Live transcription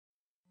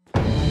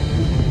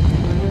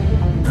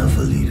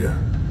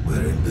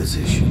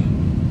position.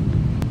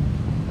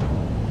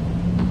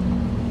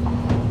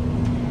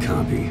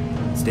 Copy.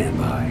 Stand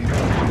by.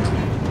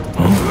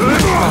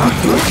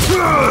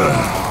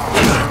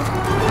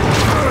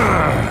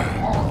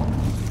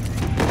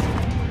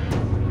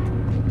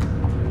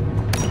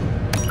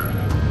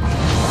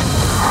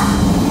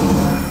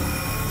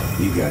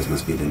 You guys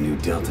must be the new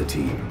Delta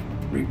team.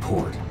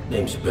 Report.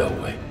 Name's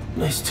Belway.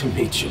 Nice to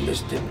meet you,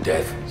 Mr.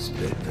 Death.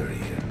 Spectre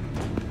here.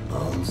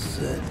 All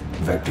set.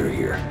 Vector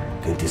here.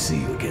 Good to see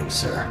you again,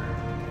 sir.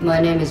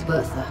 My name is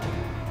Bertha.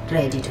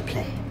 Ready to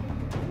play.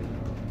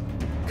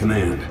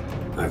 Command,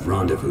 I've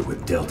rendezvoused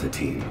with Delta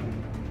team.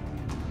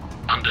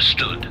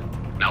 Understood.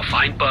 Now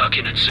find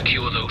Birkin and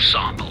secure those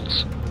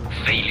samples.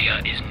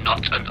 Failure is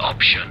not an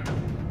option.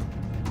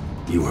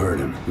 You heard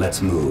him.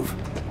 Let's move.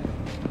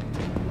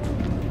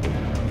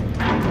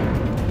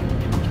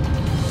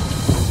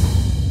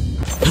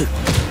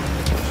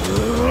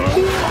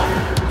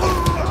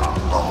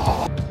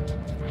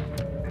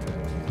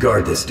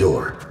 Guard this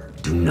door.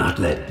 Do not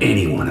let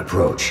anyone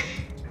approach.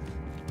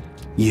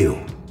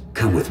 You,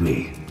 come with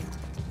me.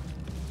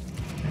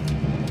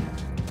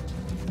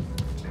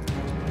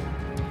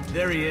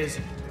 There he is.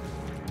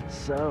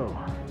 So,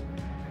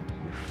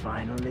 you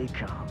finally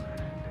come.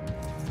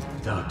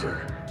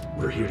 Doctor,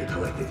 we're here to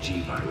collect the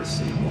G-Virus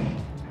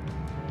sample.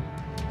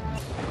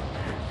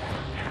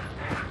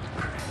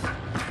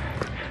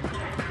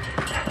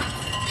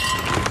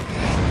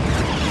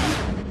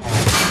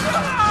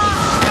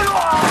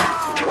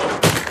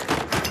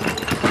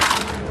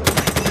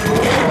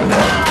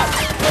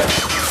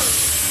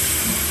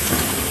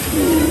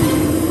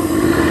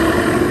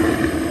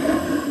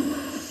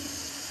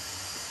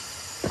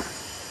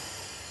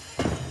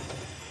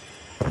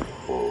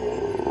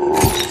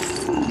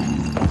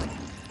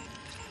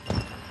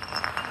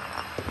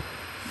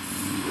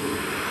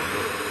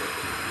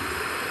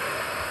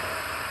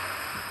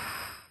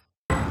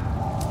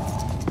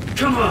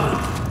 Come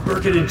on!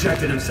 Birkin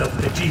injected himself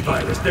with the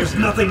G-Virus. There's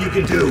nothing you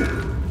can do!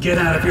 Get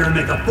out of here and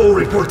make a full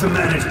report to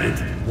management!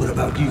 What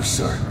about you,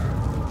 sir?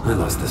 I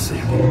lost the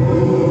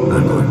sample.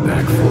 I'm going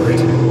back